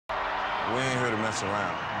We ain't here to mess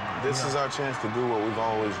around. This is our chance to do what we've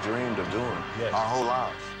always dreamed of doing our whole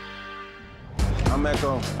lives. I'm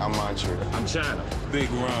Echo. I'm Montre. I'm China. Big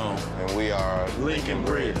Ron. And we are Linkin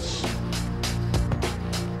Bridge.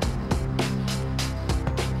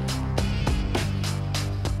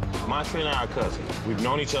 Montre and I are cousins. We've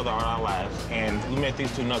known each other all our lives, and we met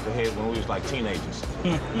these two knuckleheads when we was like teenagers.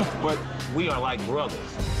 But we are like brothers.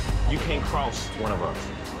 You can't cross one of us.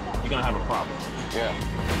 You're gonna have a problem. Yeah.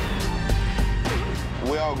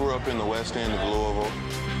 We all grew up in the West End of Louisville.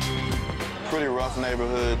 Pretty rough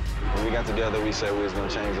neighborhood. When we got together, we said we was gonna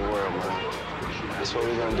change the world, man. That's what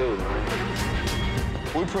we're gonna do,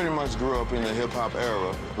 man. We pretty much grew up in the hip-hop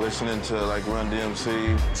era, listening to like Run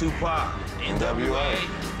DMC, Tupac, NWA.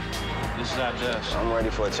 This is our dust. I'm ready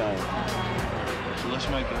for a change. So let's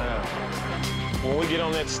make it happen. When we get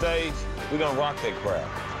on that stage, we're gonna rock that crowd.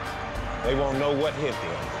 They won't know what hit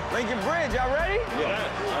them. Linkin Bridge, y'all ready? Yeah.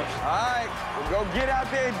 All right, we'll go get out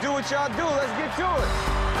there and do what y'all do. Let's get to it.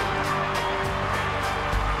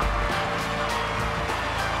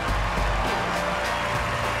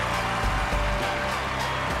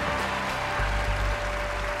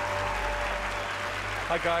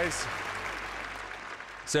 Hi, guys.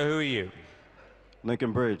 So who are you?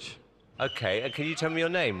 Linkin Bridge. Okay, and can you tell me your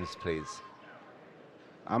names, please?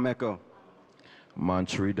 I'm Echo.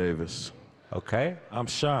 Montre Davis. Okay. I'm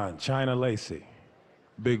Sean, China Lacey.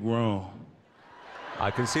 Big Ron.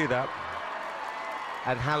 I can see that.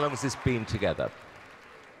 And how long has this been together?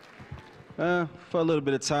 For a little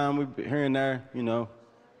bit of time, we've been here and there, you know,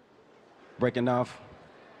 breaking off.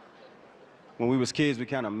 When we was kids, we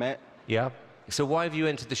kind of met. Yeah. So why have you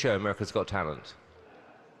entered the show, America's Got Talent?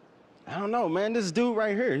 I don't know, man. This dude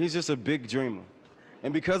right here, he's just a big dreamer.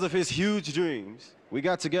 And because of his huge dreams, we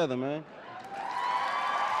got together, man.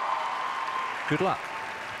 Good luck.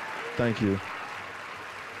 Thank you.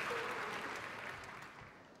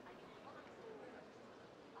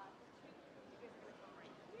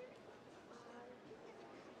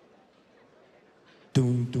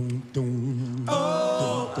 Doom, doom, doom.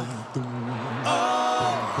 Oh. Doom, doom, doom.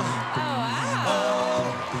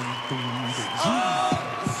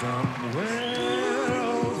 Somewhere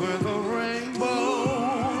over the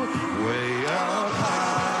rainbow, way up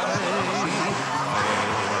high,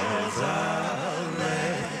 there's a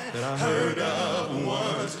land that I heard of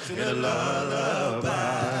once in a lullaby.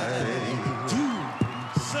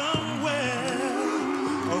 Somewhere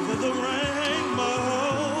over the rainbow,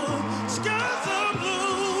 skies are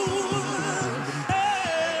blue,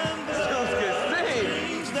 and the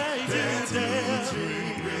dreams they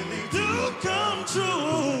do come true.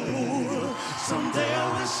 Someday I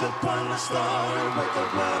wish upon a star and wake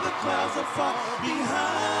up where the clouds are far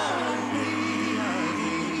behind me.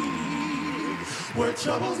 Where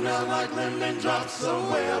troubles melt like lemon drops, so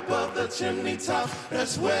way above the chimney top.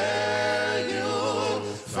 That's where you'll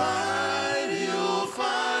find me.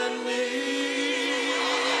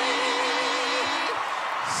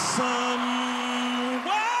 Somewhere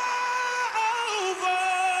over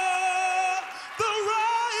the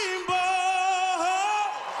rainbow,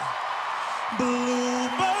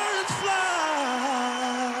 bluebirds fly,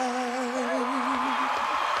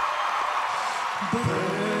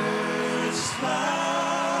 birds fly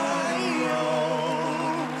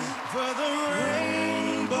over the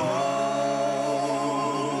rainbow.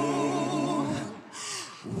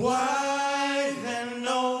 Why then,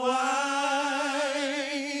 oh why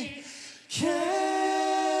can't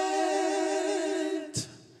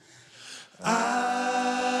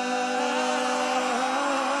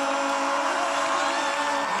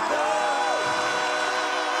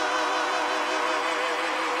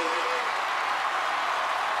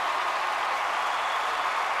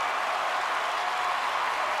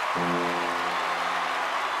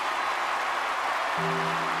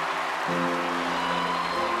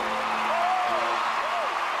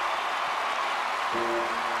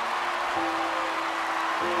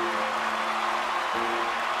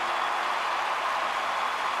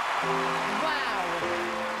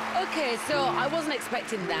Wow. Okay, so I wasn't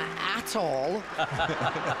expecting that at all.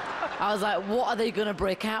 I was like, what are they going to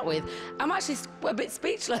break out with? I'm actually a bit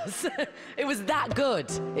speechless. It was that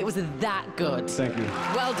good. It was that good. Thank you.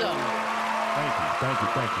 Well done. Thank you, thank you,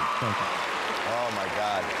 thank you, thank you. Oh my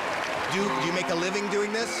God. Do you make a living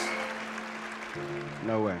doing this?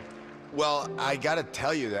 No way. Well, I gotta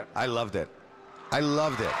tell you that I loved it. I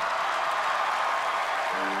loved it.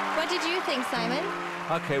 What did you think, Simon?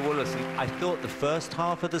 Okay, well, listen, I thought the first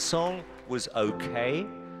half of the song was okay.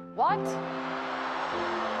 What?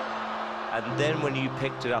 And then when you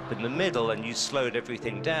picked it up in the middle and you slowed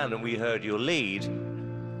everything down and we heard your lead,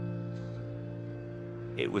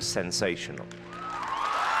 It was sensational.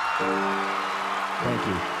 Thank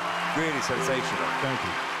you. Really sensational. Thank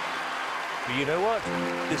you. But you know what?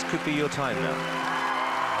 This could be your time now.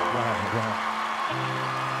 Wow.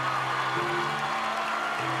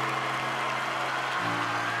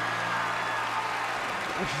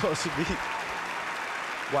 I'm supposed to be.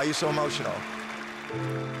 Why are you so emotional?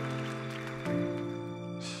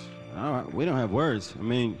 All right, we don't have words. I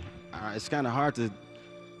mean, it's kind of hard to.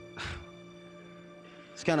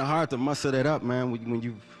 It's kind of hard to muster that up, man. When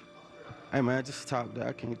you, hey man, just talk.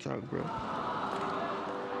 I can't talk, bro.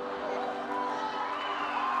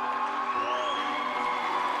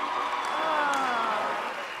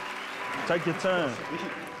 Take your time.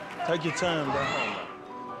 Take your time, bro.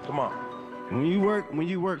 Come on. When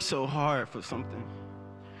you work so hard for something,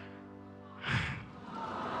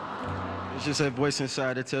 it's just that voice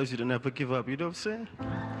inside that tells you to never give up. You know what I'm saying?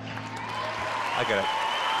 I get it.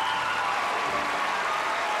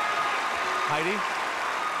 Heidi?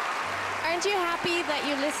 Aren't you happy that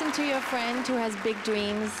you listened to your friend who has big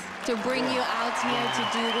dreams to bring you out here to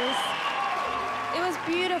do this? It was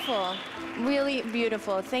beautiful, really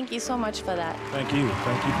beautiful. Thank you so much for that. Thank you.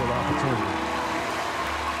 Thank you for the opportunity.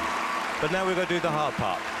 But now we're going to do the hard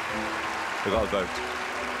part. We've got to vote.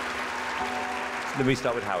 Let me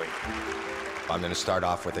start with Howie. I'm going to start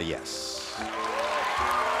off with a yes.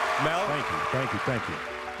 Mel? Thank you. Thank you. Thank you.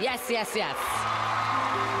 Yes, yes, yes.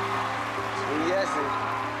 Yes.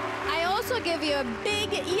 I also give you a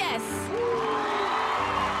big yes.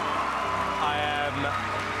 I am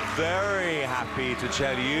very happy to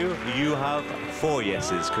tell you, you have 4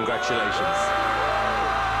 yeses. Congratulations.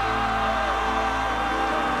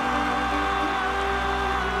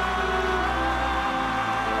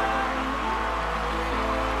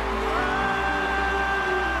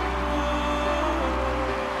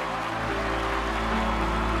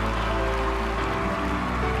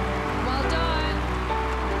 Well done.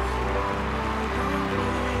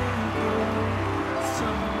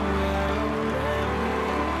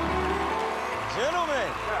 Gentlemen,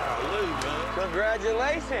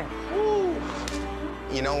 congratulations.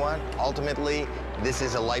 You know what? Ultimately, this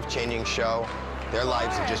is a life-changing show. Their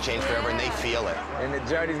lives have just changed forever, and they feel it. And the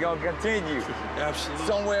journey's gonna continue. Absolutely.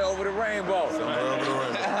 Somewhere over the rainbow.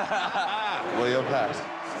 Will you pass?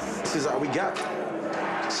 This is all we got.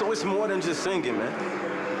 So it's more than just singing, man.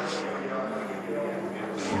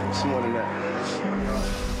 It's more than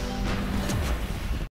that.